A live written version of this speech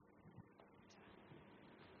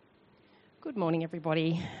Good morning,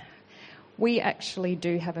 everybody. We actually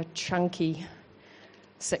do have a chunky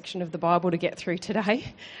section of the Bible to get through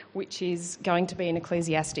today, which is going to be in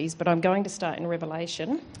Ecclesiastes, but I'm going to start in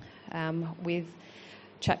Revelation with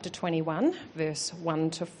chapter 21, verse 1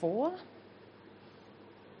 to 4.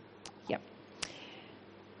 Yep.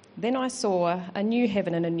 Then I saw a new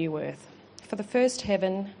heaven and a new earth, for the first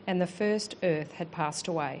heaven and the first earth had passed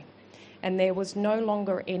away, and there was no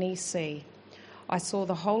longer any sea. I saw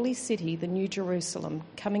the holy city, the New Jerusalem,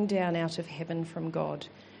 coming down out of heaven from God,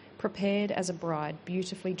 prepared as a bride,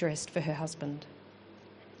 beautifully dressed for her husband.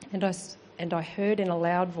 And I heard in a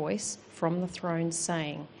loud voice from the throne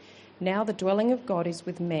saying, "Now the dwelling of God is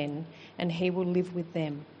with men, and he will live with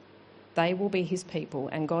them. They will be his people,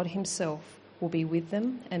 and God himself will be with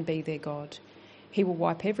them and be their God. He will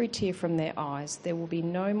wipe every tear from their eyes. There will be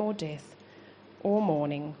no more death, or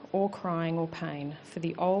mourning, or crying, or pain, for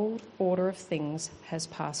the old order of things has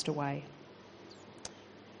passed away."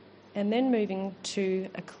 And then moving to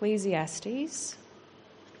Ecclesiastes,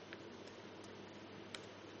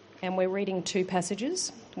 and we're reading two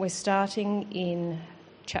passages. We're starting in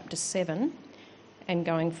chapter 7 and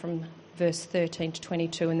going from verse 13 to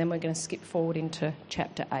 22, and then we're going to skip forward into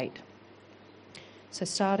chapter 8. So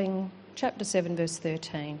starting chapter 7, verse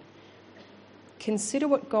 13. "Consider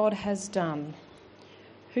what God has done.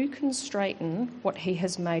 Who can straighten what he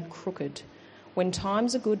has made crooked? When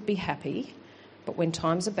times are good, be happy, but when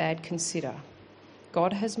times are bad, consider.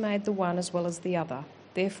 God has made the one as well as the other.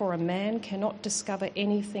 Therefore, a man cannot discover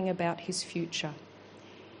anything about his future.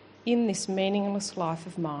 In this meaningless life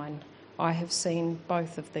of mine, I have seen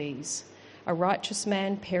both of these, a righteous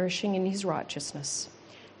man perishing in his righteousness,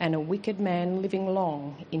 and a wicked man living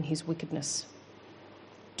long in his wickedness.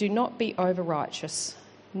 Do not be over-righteous,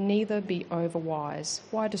 neither be over-wise.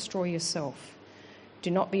 Why destroy yourself? Do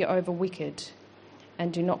not be over-wicked,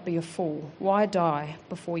 and do not be a fool. Why die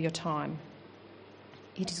before your time?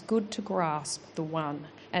 It is good to grasp the one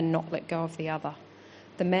and not let go of the other.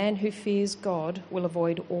 The man who fears God will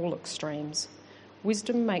avoid all extremes.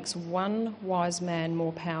 Wisdom makes one wise man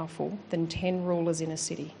more powerful than 10 rulers in a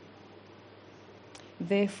city.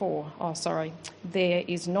 There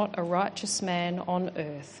is not a righteous man on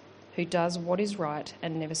earth who does what is right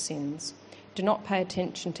and never sins. Do not pay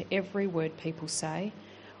attention to every word people say,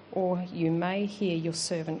 or you may hear your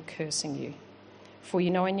servant cursing you. For you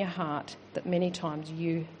know in your heart that many times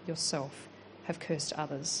you yourself have cursed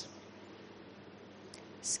others."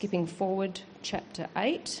 Skipping forward, chapter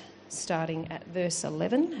 8, starting at verse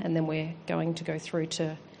 11, and then we're going to go through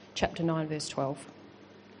to chapter 9, verse 12.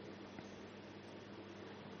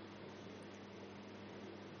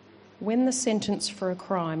 "When the sentence for a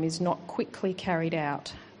crime is not quickly carried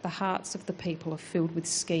out, the hearts of the people are filled with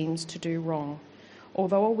schemes to do wrong.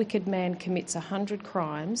 Although a wicked man commits 100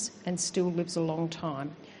 crimes and still lives a long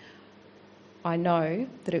time, I know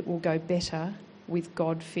that it will go better with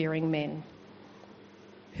God-fearing men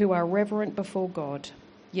who are reverent before God.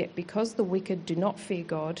 Yet because the wicked do not fear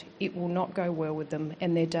God, it will not go well with them,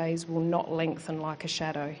 and their days will not lengthen like a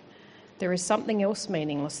shadow. There is something else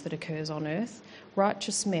meaningless that occurs on earth: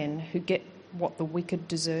 righteous men who get what the wicked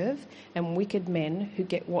deserve, and wicked men who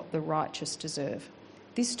get what the righteous deserve.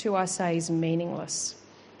 This too I say is meaningless.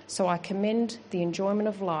 So I commend the enjoyment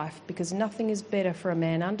of life, because nothing is better for a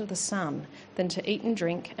man under the sun than to eat and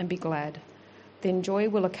drink and be glad. Then joy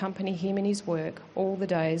will accompany him in his work all the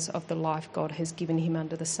days of the life God has given him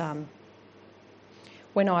under the sun.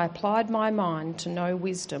 When I applied my mind to know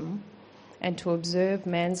wisdom and to observe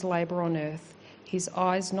man's labour on earth, his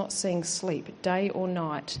eyes not seeing sleep day or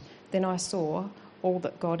night, then I saw all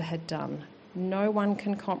that God had done. No one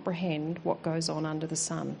can comprehend what goes on under the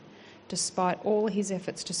sun. Despite all his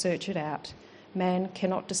efforts to search it out, man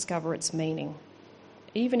cannot discover its meaning.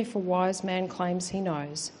 Even if a wise man claims he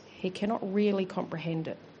knows, he cannot really comprehend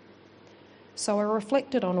it. So I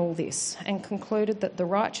reflected on all this and concluded that the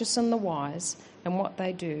righteous and the wise and what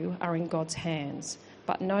they do are in God's hands,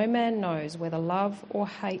 but no man knows whether love or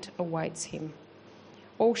hate awaits him.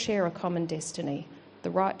 All share a common destiny,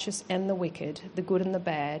 the righteous and the wicked, the good and the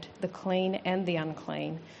bad, the clean and the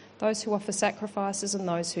unclean, those who offer sacrifices and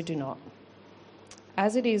those who do not.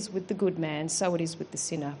 As it is with the good man, so it is with the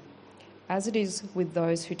sinner. As it is with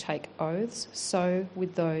those who take oaths, so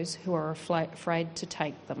with those who are afraid to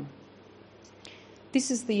take them. This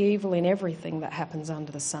is the evil in everything that happens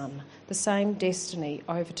under the sun. The same destiny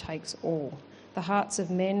overtakes all. The hearts of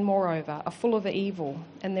men, moreover, are full of evil,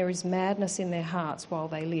 and there is madness in their hearts while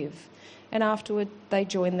they live, and afterward they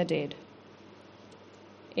join the dead.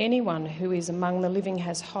 Anyone who is among the living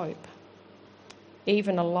has hope.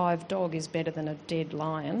 Even a live dog is better than a dead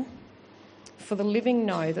lion. For the living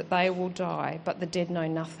know that they will die, but the dead know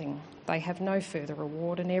nothing. They have no further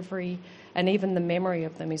reward, and even the memory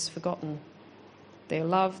of them is forgotten. Their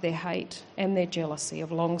love, their hate, and their jealousy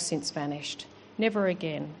have long since vanished. Never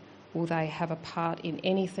again will they have a part in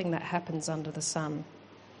anything that happens under the sun.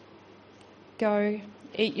 Go,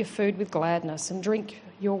 eat your food with gladness, and drink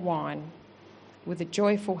your wine with a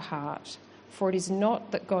joyful heart, for it is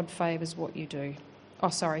not that God favours what you do.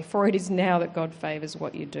 For it is now that God favours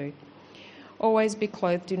what you do. Always be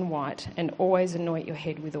clothed in white, and always anoint your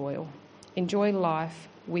head with oil. Enjoy life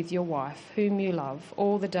with your wife, whom you love,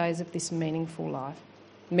 all the days of this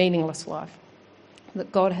meaningless life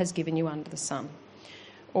that God has given you under the sun,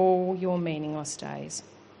 all your meaningless days.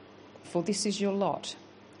 For this is your lot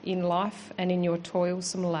in life and in your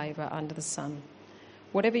toilsome labour under the sun.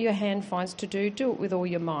 Whatever your hand finds to do, do it with all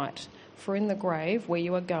your might, for in the grave where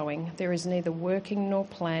you are going, there is neither working nor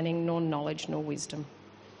planning nor knowledge nor wisdom.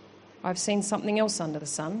 I've seen something else under the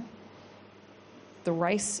sun. The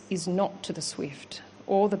race is not to the swift,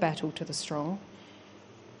 or the battle to the strong,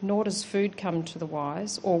 nor does food come to the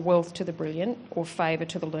wise, or wealth to the brilliant, or favour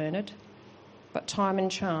to the learned, but time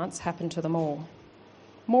and chance happen to them all.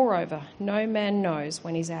 Moreover, no man knows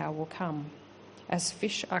when his hour will come. As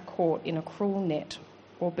fish are caught in a cruel net,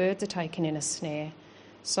 or birds are taken in a snare,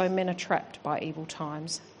 so men are trapped by evil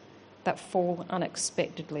times that fall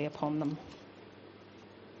unexpectedly upon them.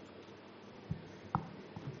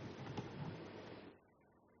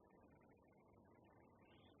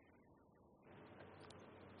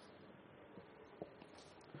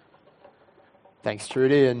 Thanks,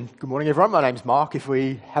 Trudy, and good morning, everyone. My name's Mark. If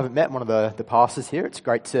we haven't met, I'm one of the pastors here. It's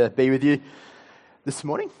great to be with you this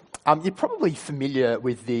morning. You're probably familiar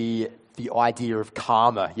with the idea of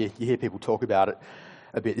karma. You hear people talk about it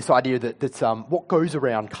a bit. This idea that what goes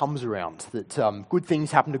around comes around, that good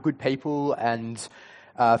things happen to good people, and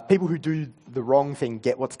people who do the wrong thing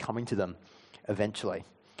get what's coming to them eventually.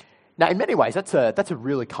 Now, in many ways, that's a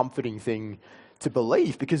really comforting thing to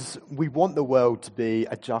believe, because we want the world to be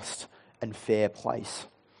a just and fair place.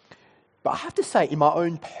 But I have to say, in my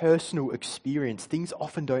own personal experience, things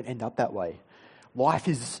often don't end up that way. Life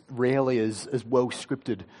is rarely as well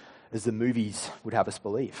scripted as the movies would have us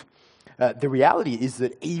believe. The reality is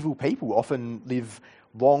that evil people often live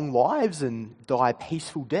long lives and die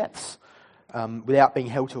peaceful deaths without being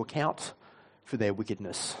held to account for their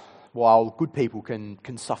wickedness, while good people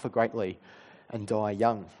can suffer greatly and die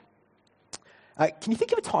young. Can you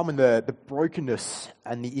think of a time when the brokenness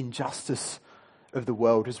and the injustice of the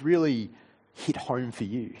world has really hit home for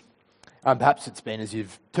you? Perhaps it's been as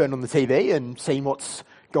you've turned on the TV and seen what's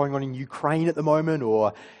going on in Ukraine at the moment,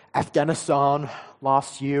 or Afghanistan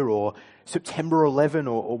last year, or September 11,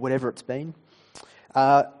 or whatever it's been.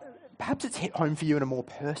 Perhaps it's hit home for you in a more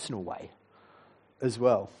personal way as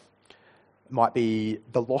well. It might be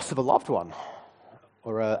the loss of a loved one,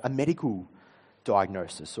 or a medical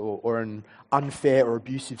diagnosis, or an unfair or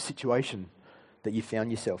abusive situation that you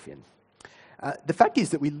found yourself in. The fact is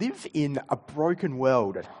that we live in a broken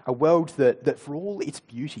world, a world that for all its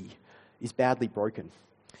beauty is badly broken.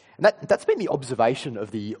 And that's been the observation of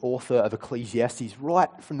the author of Ecclesiastes right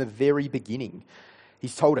from the very beginning.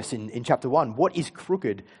 He's told us in chapter 1, what is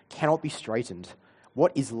crooked cannot be straightened.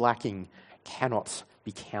 What is lacking cannot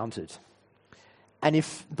be counted. And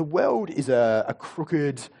if the world is a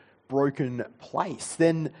crooked, broken place,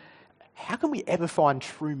 then how can we ever find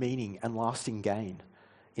true meaning and lasting gain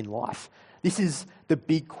in life? This is the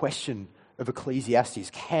big question of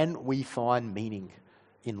Ecclesiastes. Can we find meaning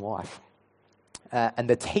in life? And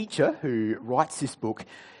the teacher who writes this book,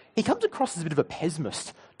 he comes across as a bit of a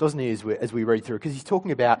pessimist, doesn't he, as we read through, because he's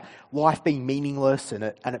talking about life being meaningless and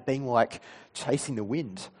it being like chasing the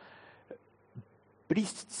wind. But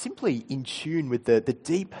he's simply in tune with the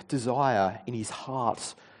deep desire in his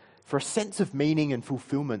heart for a sense of meaning and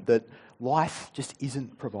fulfillment that life just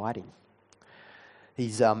isn't providing.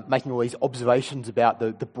 He's making all these observations about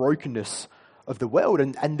the brokenness of the world,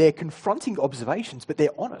 and they're confronting observations, but they're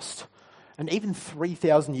honest. And even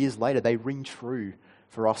 3,000 years later, they ring true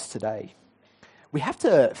for us today. We have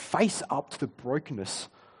to face up to the brokenness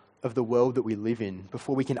of the world that we live in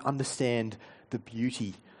before we can understand the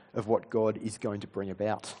beauty of what God is going to bring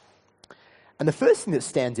about. And the first thing that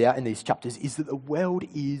stands out in these chapters is that the world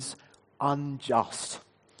is unjust.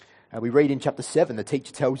 We read in chapter 7, the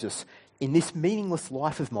teacher tells us, "In this meaningless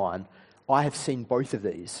life of mine, I have seen both of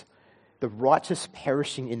these, the righteous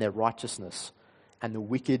perishing in their righteousness, and the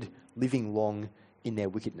wicked living long in their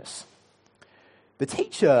wickedness." The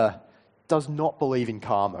teacher does not believe in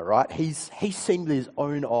karma, right? He's seen with his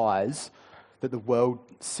own eyes that the world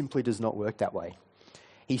simply does not work that way.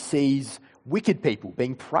 He sees wicked people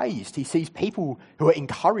being praised. He sees people who are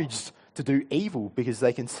encouraged to do evil because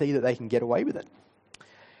they can see that they can get away with it.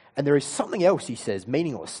 And there is something else, he says,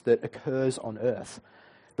 meaningless, that occurs on earth.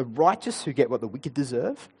 The righteous who get what the wicked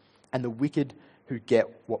deserve, and the wicked who get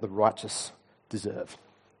what the righteous deserve.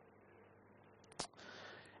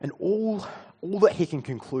 And all that he can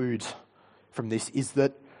conclude from this is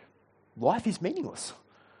that life is meaningless.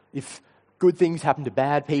 If good things happen to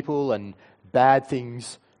bad people and bad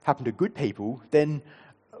things happen to good people, then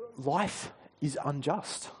life is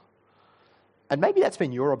unjust. And maybe that's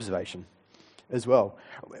been your observation as well.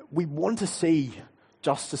 We want to see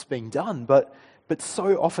justice being done, but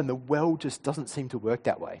so often the world just doesn't seem to work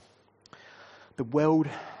that way. The world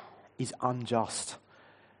is unjust,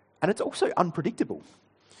 and it's also unpredictable.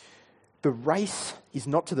 The race is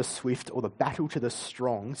not to the swift or the battle to the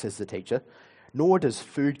strong, says the teacher, nor does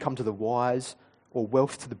food come to the wise, or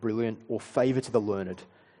wealth to the brilliant, or favour to the learned,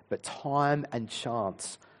 but time and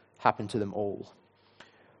chance happen to them all.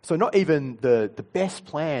 So not even the best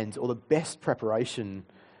plans or the best preparation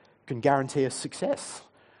can guarantee us success.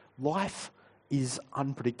 Life is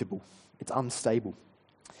unpredictable. It's unstable.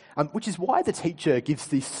 Which is why the teacher gives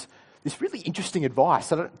this really interesting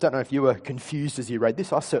advice. I don't know if you were confused as you read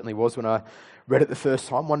this. I certainly was when I read it the first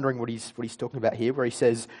time, wondering what he's talking about here, where he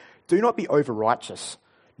says, "Do not be over-righteous,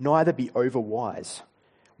 neither be over-wise.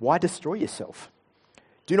 Why destroy yourself?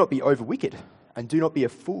 Do not be over-wicked, and do not be a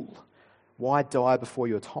fool. Why die before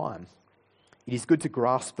your time? It is good to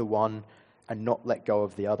grasp the one and not let go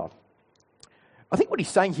of the other." I think what he's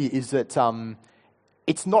saying here is that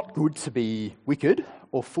it's not good to be wicked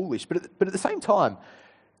or foolish, but at the same time,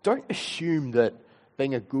 don't assume that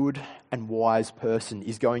being a good and wise person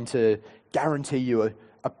is going to guarantee you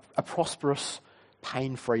a prosperous,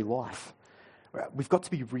 pain-free life. We've got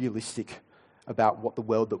to be realistic about what the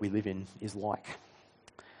world that we live in is like.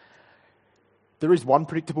 There is one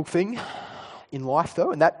predictable thing in life,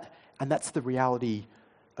 though, and that's the reality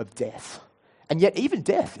of death. And yet even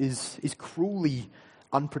death is cruelly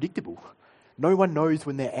unpredictable. No one knows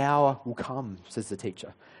when their hour will come, says the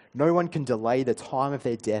teacher. No one can delay the time of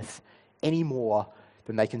their death any more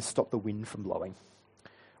than they can stop the wind from blowing.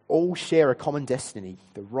 All share a common destiny,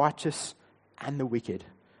 the righteous and the wicked,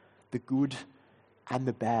 the good and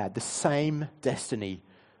the bad. The same destiny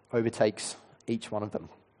overtakes each one of them.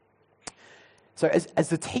 So as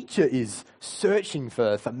the teacher is searching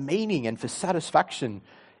for meaning and for satisfaction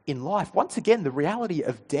in life, once again, the reality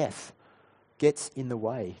of death gets in the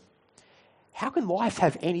way. How can life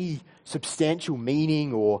have any substantial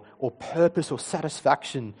meaning or purpose or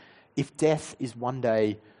satisfaction if death is one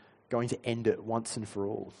day going to end it once and for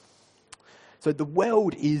all? So the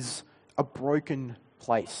world is a broken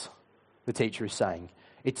place, the teacher is saying.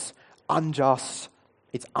 It's unjust,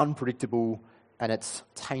 it's unpredictable, and it's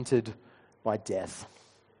tainted by death.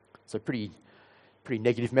 So pretty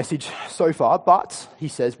negative message so far, but he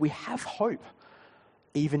says we have hope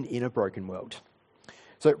even in a broken world.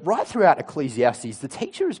 So right throughout Ecclesiastes, the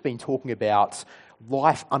teacher has been talking about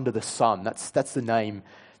life under the sun. That's the name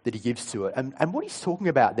that he gives to it. And what he's talking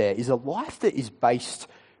about there is a life that is based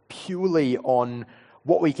purely on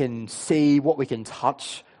what we can see, what we can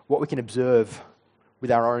touch, what we can observe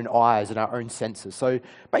with our own eyes and our own senses. So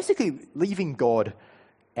basically leaving God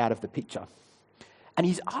out of the picture. And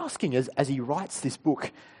he's asking, as he writes this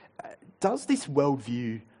book, does this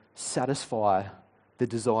worldview satisfy the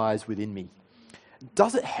desires within me?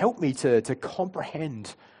 Does it help me to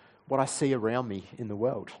comprehend what I see around me in the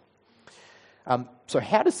world? So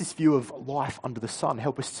how does this view of life under the sun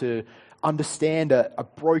help us to understand a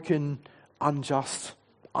broken, unjust,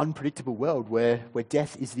 unpredictable world where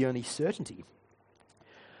death is the only certainty?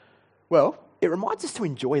 Well, it reminds us to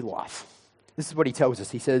enjoy life. This is what he tells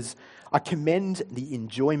us. He says, "I commend the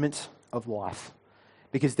enjoyment of life,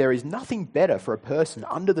 because there is nothing better for a person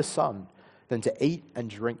under the sun than to eat and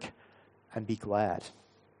drink and be glad."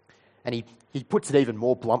 And he puts it even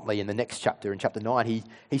more bluntly in the next chapter, in chapter 9.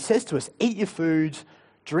 He says to us, "Eat your food,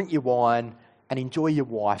 drink your wine, and enjoy your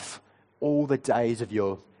wife all the days of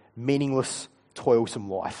your meaningless, toilsome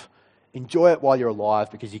life. Enjoy it while you're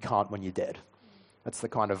alive, because you can't when you're dead." That's the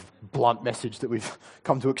kind of blunt message that we've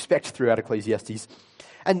come to expect throughout Ecclesiastes.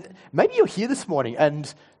 And maybe you're here this morning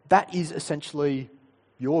and that is essentially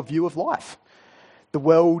your view of life. The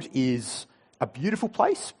world is a beautiful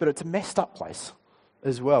place, but it's a messed up place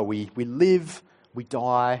as well. We live, we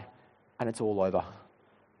die, and it's all over.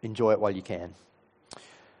 Enjoy it while you can.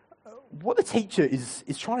 What the teacher is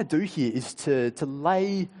trying to do here is to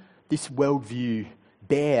lay this worldview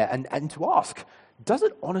bare and to ask, does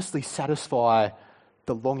it honestly satisfy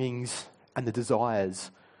the longings and the desires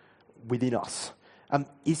within us?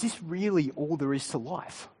 Is this really all there is to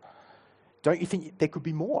life? Don't you think there could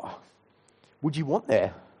be more? Would you want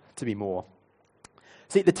there to be more?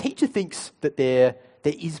 See, the teacher thinks that there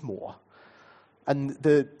is more. And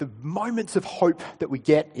the moments of hope that we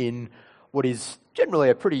get in what is generally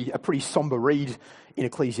a pretty somber read in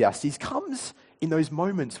Ecclesiastes comes in those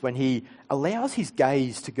moments when he allows his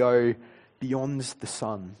gaze to go beyond the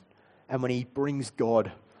sun and when he brings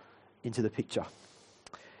God into the picture.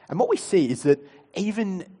 And what we see is that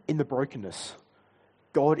even in the brokenness,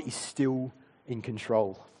 God is still in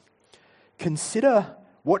control. Consider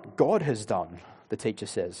what God has done, the teacher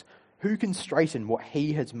says. Who can straighten what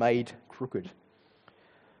he has made crooked?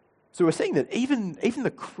 So we're seeing that even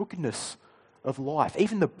the crookedness of life,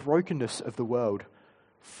 even the brokenness of the world,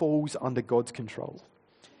 falls under God's control.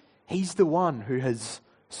 He's the one who has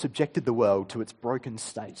subjected the world to its broken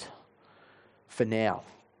state for now.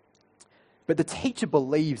 But the teacher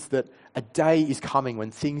believes that a day is coming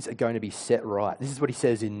when things are going to be set right. This is what he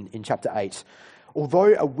says in chapter 8.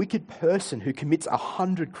 Although a wicked person who commits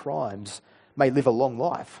 100 crimes may live a long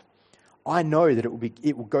life, I know that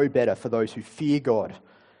it will go better for those who fear God,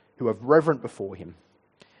 who are reverent before him.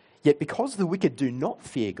 Yet because the wicked do not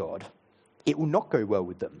fear God, it will not go well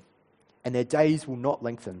with them, and their days will not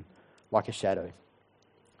lengthen like a shadow.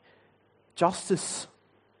 Justice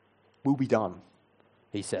will be done,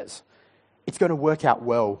 he says. It's going to work out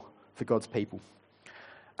well for God's people.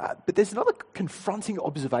 But there's another confronting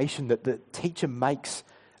observation that the teacher makes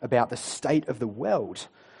about the state of the world.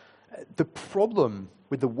 The problem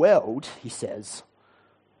with the world, he says,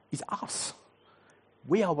 is us.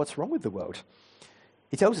 We are what's wrong with the world.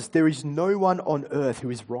 He tells us there is no one on earth who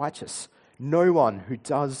is righteous, no one who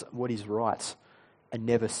does what is right and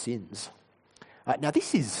never sins. Now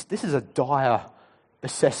this is a dire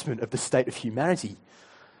assessment of the state of humanity,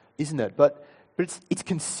 isn't it? But it's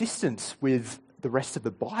consistent with the rest of the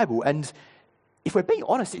Bible. And if we're being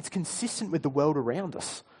honest, it's consistent with the world around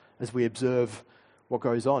us as we observe what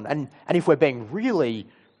goes on. And if we're being really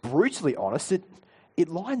brutally honest, it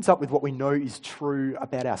lines up with what we know is true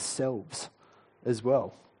about ourselves as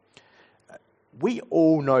well. We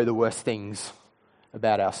all know the worst things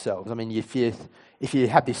about ourselves. I mean, if you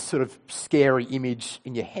have this sort of scary image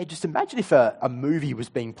in your head, just imagine if a movie was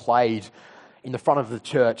being played in the front of the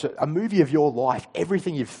church, a movie of your life,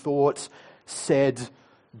 everything you've thought, said,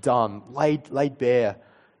 done, laid bare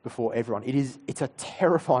before everyone. It's a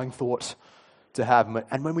terrifying thought to have.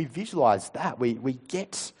 And when we visualize that, we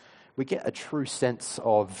get a true sense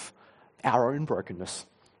of our own brokenness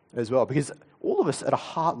as well, because all of us at a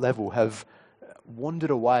heart level have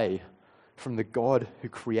wandered away from the God who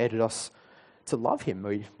created us to love him.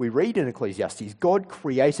 We read in Ecclesiastes, God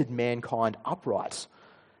created mankind upright,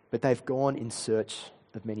 but they've gone in search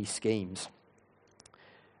of many schemes.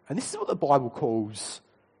 And this is what the Bible calls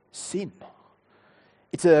sin.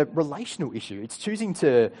 It's a relational issue. It's choosing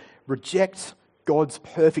to reject God's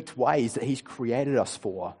perfect ways that he's created us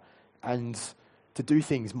for and to do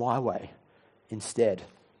things my way instead.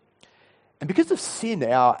 And because of sin,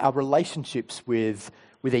 our relationships with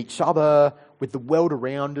each other, with the world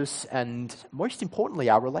around us, and most importantly,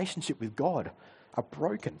 our relationship with God are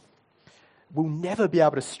broken. We'll never be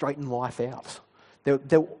able to straighten life out.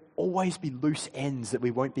 There'll always be loose ends that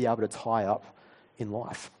we won't be able to tie up in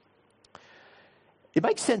life. It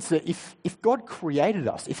makes sense that if God created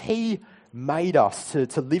us, if he made us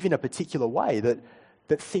to live in a particular way, that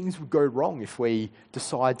things would go wrong if we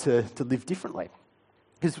decide to live differently.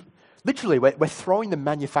 Because literally, we're throwing the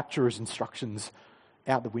manufacturer's instructions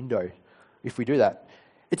out the window if we do that.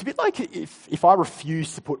 It's a bit like if I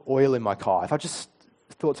refused to put oil in my car. If I just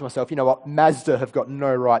thought to myself, you know what, Mazda have got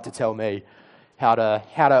no right to tell me how to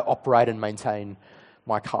operate and maintain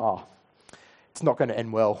my car. It's not going to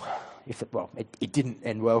end well. It didn't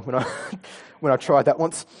end well when I tried that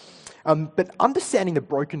once. But understanding the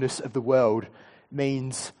brokenness of the world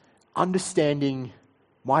means understanding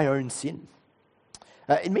my own sin.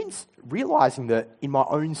 It means realizing that in my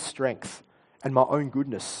own strength and my own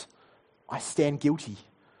goodness, I stand guilty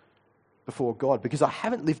before God because I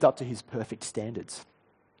haven't lived up to his perfect standards.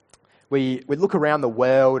 We look around the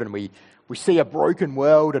world and we see a broken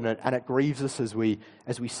world and it grieves us as we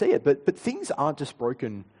see it. But things aren't just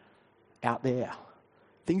broken out there.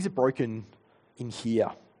 Things are broken in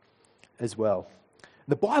here as well.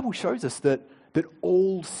 The Bible shows us that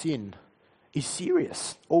all sin is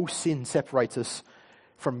serious. All sin separates us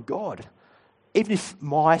from God. Even if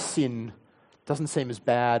my sin doesn't seem as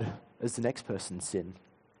bad as the next person's sin.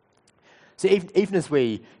 So even as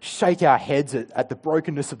we shake our heads at the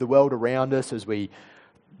brokenness of the world around us, as we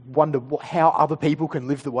wonder how other people can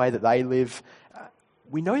live the way that they live,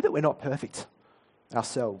 we know that we're not perfect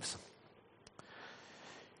ourselves.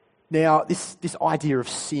 Now, this idea of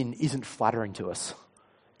sin isn't flattering to us,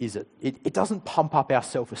 is it? It doesn't pump up our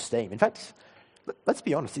self-esteem. In fact, let's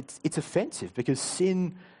be honest, it's offensive because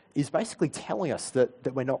sin is basically telling us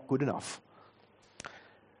that we're not good enough.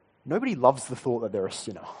 Nobody loves the thought that they're a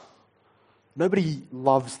sinner. Nobody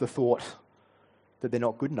loves the thought that they're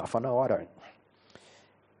not good enough. I know I don't.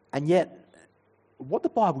 And yet, what the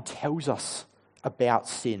Bible tells us about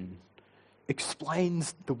sin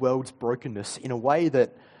explains the world's brokenness in a way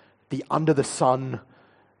that the under-the-sun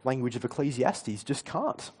language of Ecclesiastes just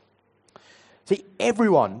can't. See,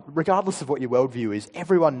 everyone, regardless of what your worldview is,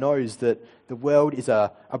 everyone knows that the world is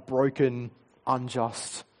a broken,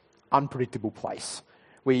 unjust, unpredictable place.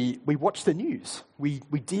 We watch the news. We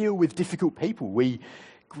deal with difficult people. We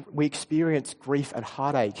experience grief and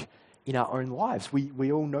heartache in our own lives.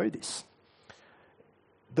 We all know this.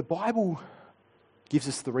 The Bible gives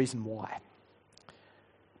us the reason why.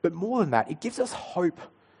 But more than that, it gives us hope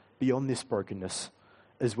beyond this brokenness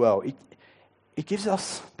as well. It gives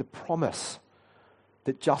us the promise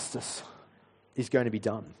that justice is going to be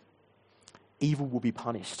done. Evil will be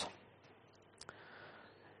punished.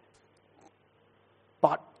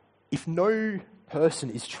 But if no person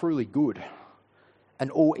is truly good and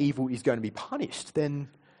all evil is going to be punished, then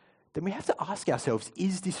we have to ask ourselves,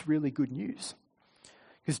 is this really good news?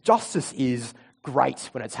 Because justice is great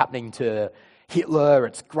when it's happening to Hitler,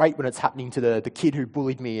 it's great when it's happening to the kid who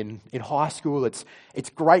bullied me in high school, it's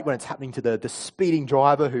great when it's happening to the speeding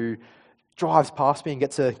driver who drives past me and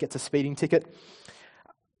gets a speeding ticket.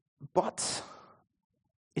 But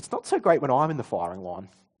it's not so great when I'm in the firing line.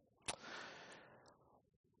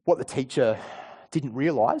 What the teacher didn't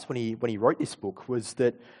realise when he wrote this book was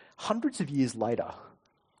that hundreds of years later,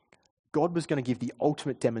 God was going to give the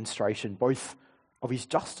ultimate demonstration both of his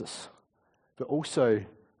justice, but also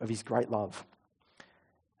of his great love.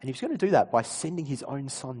 And he was going to do that by sending his own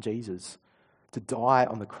son, Jesus, to die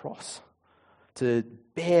on the cross, to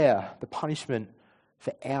bear the punishment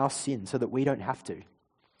for our sin so that we don't have to.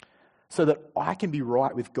 So that I can be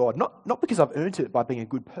right with God, not because I've earned it by being a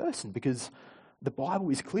good person, because the Bible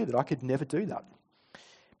is clear that I could never do that,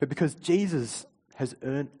 but because Jesus has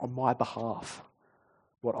earned on my behalf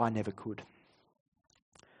what I never could.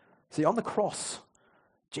 See, on the cross,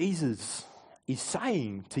 Jesus is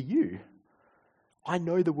saying to you, I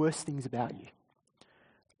know the worst things about you.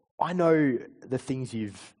 I know the things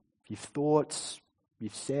you've thought,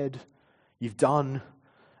 you've said, you've done,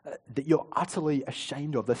 that you're utterly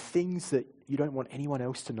ashamed of, the things that you don't want anyone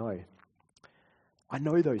else to know. I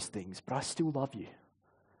know those things, but I still love you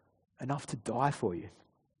enough to die for you.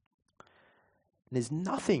 And there's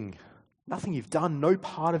nothing you've done, no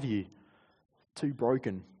part of you too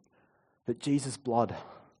broken that Jesus' blood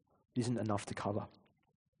isn't enough to cover.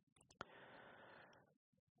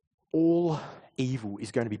 All evil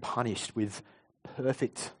is going to be punished with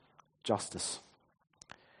perfect justice.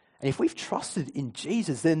 And if we've trusted in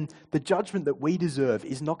Jesus, then the judgment that we deserve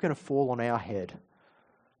is not going to fall on our head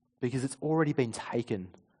because it's already been taken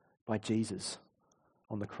by Jesus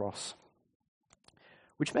on the cross.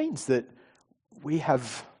 Which means that we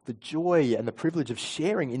have the joy and the privilege of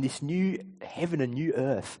sharing in this new heaven and new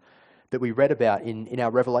earth that we read about in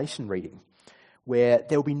our Revelation reading, where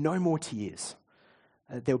there will be no more tears,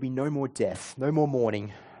 there will be no more death, no more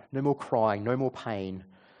mourning, no more crying, no more pain.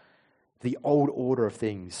 The old order of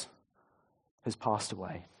things has passed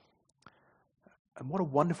away. And what a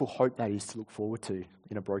wonderful hope that is to look forward to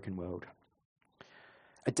in a broken world.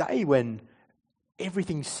 A day when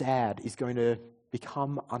everything sad is going to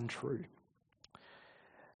become untrue.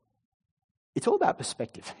 It's all about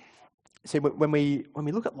perspective. See, when we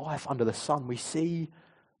look at life under the sun, we see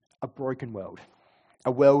a broken world.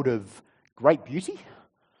 A world of great beauty,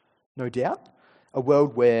 no doubt. A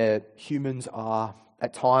world where humans are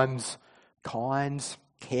at times kind,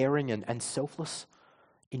 caring and selfless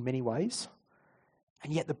in many ways.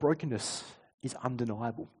 And yet the brokenness is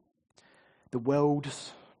undeniable. The world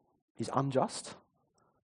is unjust,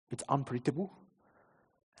 it's unpredictable,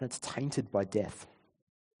 and it's tainted by death.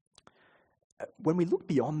 When we look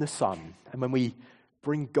beyond the sun and when we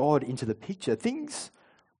bring God into the picture, things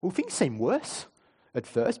seem worse at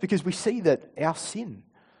first because we see that our sin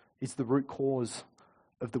is the root cause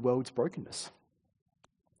of the world's brokenness.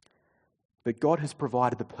 But God has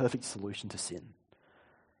provided the perfect solution to sin.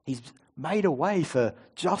 He's made a way for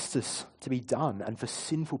justice to be done and for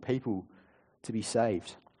sinful people to be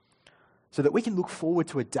saved, so that we can look forward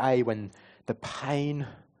to a day when the pain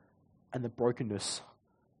and the brokenness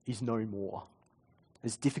is no more,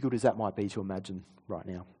 as difficult as that might be to imagine right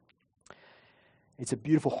now. It's a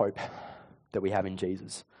beautiful hope that we have in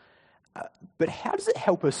Jesus. But how does it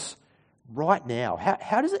help us right now?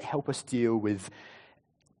 How does it help us deal with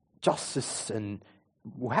justice and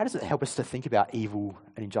how does it help us to think about evil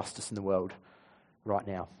and injustice in the world right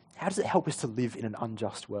now? How does it help us to live in an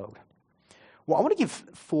unjust world? Well, I want to give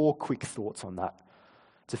 4 quick thoughts on that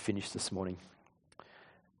to finish this morning.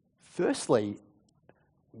 Firstly,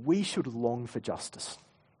 we should long for justice.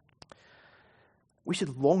 We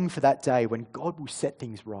should long for that day when God will set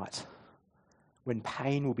things right, when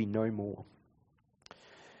pain will be no more.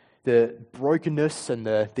 The brokenness and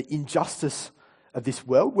the injustice of this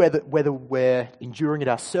world, whether we're enduring it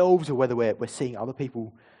ourselves or whether we're seeing other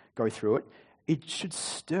people go through it, it should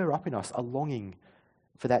stir up in us a longing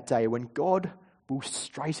for that day when God will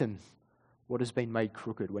straighten what has been made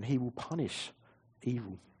crooked, when he will punish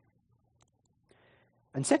evil.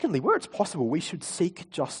 And secondly, where it's possible, we should seek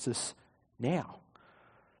justice now.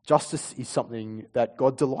 Justice is something that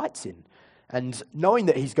God delights in. And knowing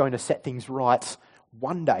that he's going to set things right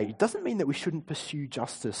one day doesn't mean that we shouldn't pursue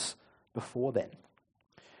justice before then.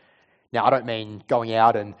 Now, I don't mean going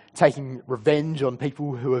out and taking revenge on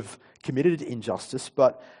people who have committed injustice,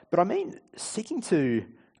 but I mean seeking to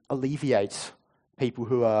alleviate people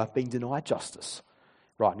who are being denied justice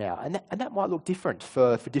right now. And that might look different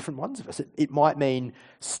for different ones of us. It might mean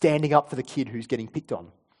standing up for the kid who's getting picked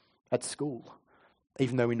on at school,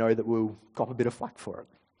 even though we know that we'll cop a bit of flack for it.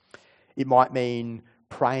 It might mean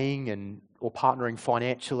praying or partnering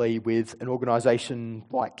financially with an organisation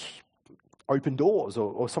like Open Doors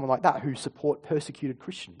or someone like that who support persecuted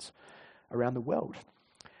Christians around the world.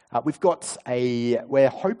 We're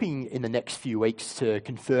hoping in the next few weeks to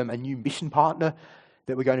confirm a new mission partner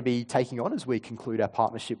that we're going to be taking on as we conclude our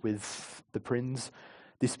partnership with the Prinz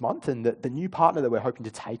this month. And the new partner that we're hoping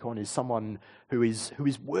to take on is someone who is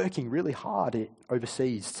working really hard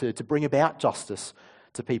overseas to bring about justice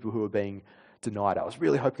to people who are being denied. I was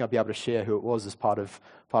really hoping I'd be able to share who it was as part of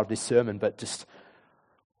this sermon, but just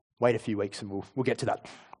wait a few weeks and we'll get to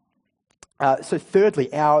that. So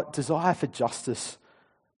thirdly, our desire for justice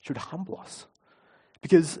should humble us,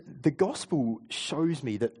 because the gospel shows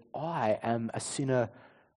me that I am a sinner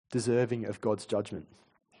deserving of God's judgment.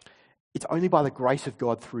 It's only by the grace of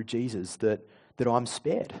God through Jesus that I'm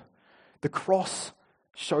spared. The cross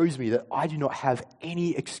shows me that I do not have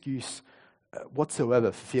any excuse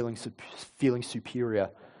whatsoever for feeling superior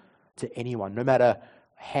to anyone, no matter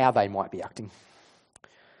how they might be acting.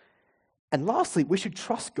 And lastly, we should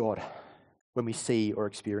trust God when we see or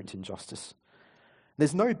experience injustice.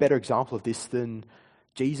 There's no better example of this than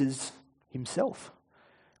Jesus himself.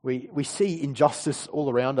 We see injustice all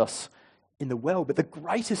around us in the world, but the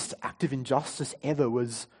greatest act of injustice ever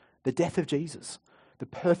was the death of Jesus, the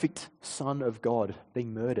perfect Son of God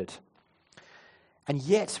being murdered. And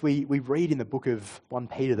yet we read in the book of 1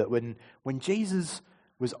 Peter that when Jesus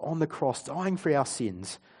was on the cross dying for our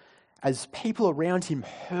sins, as people around him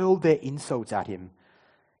hurled their insults at him,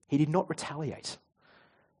 he did not retaliate.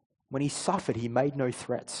 When he suffered, he made no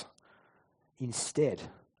threats. Instead,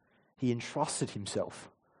 he entrusted himself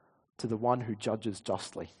to the one who judges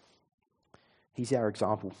justly. He's our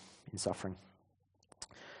example in suffering.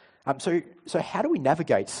 So how do we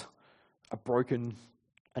navigate a broken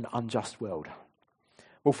and unjust world?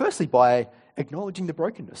 Well, firstly, by acknowledging the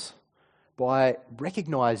brokenness, by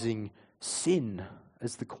recognizing sin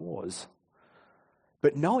as the cause,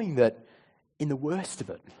 but knowing that in the worst of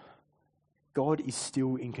it, God is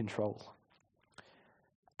still in control.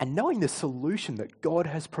 And knowing the solution that God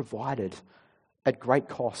has provided at great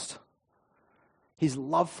cost. His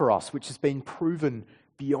love for us, which has been proven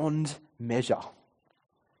beyond measure.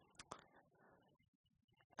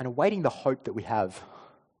 And awaiting the hope that we have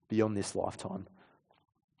beyond this lifetime.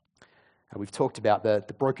 And we've talked about the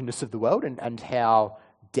brokenness of the world and how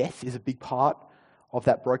death is a big part of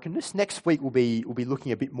that brokenness. Next week we'll be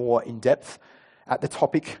looking a bit more in depth at the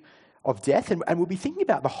topic of death, and we'll be thinking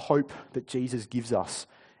about the hope that Jesus gives us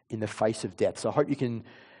in the face of death. So I hope you can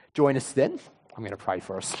join us then. I'm going to pray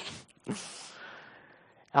for us.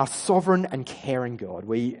 Our sovereign and caring God,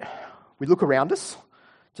 we look around us,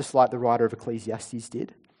 just like the writer of Ecclesiastes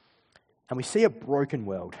did, and we see a broken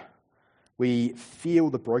world. We feel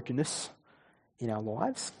the brokenness in our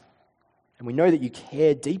lives, and we know that you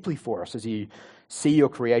care deeply for us as you see your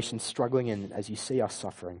creation struggling and as you see us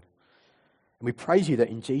suffering. And we praise you that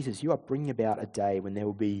in Jesus you are bringing about a day when there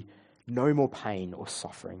will be no more pain or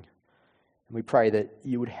suffering. And we pray that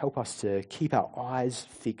you would help us to keep our eyes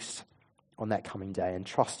fixed on that coming day and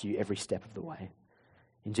trust you every step of the way.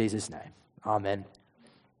 In Jesus' name, amen.